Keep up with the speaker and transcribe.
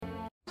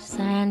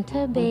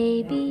Santa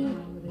baby,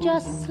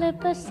 just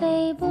slip a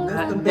sable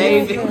under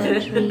David. the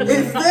tree.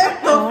 Is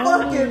that the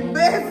fucking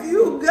best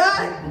you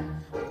got?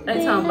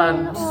 They talking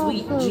about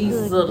sweet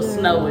Jesus of the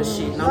snow and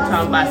shit. And I'm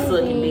talking about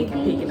sucking dick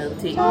and picking up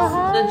titties.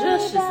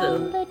 Adjust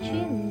yourself. The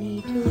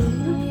chimney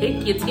tonight.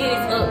 Pick your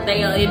titties up,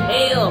 they are in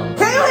hell.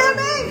 Can you hear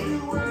me?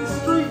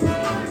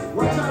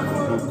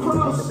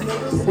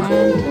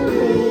 Santa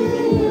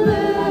baby,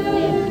 a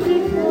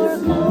 54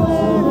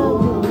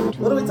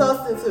 convertible What are we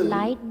toasting to?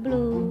 light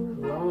blue.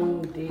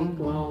 Long dick,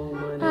 long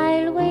money.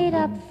 I'll wait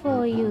up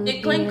for you,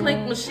 It clink dear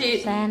clink my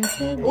shit.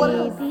 Santa What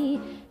else?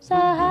 baby. So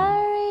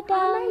hurry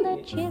down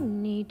the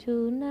chimney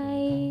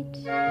tonight.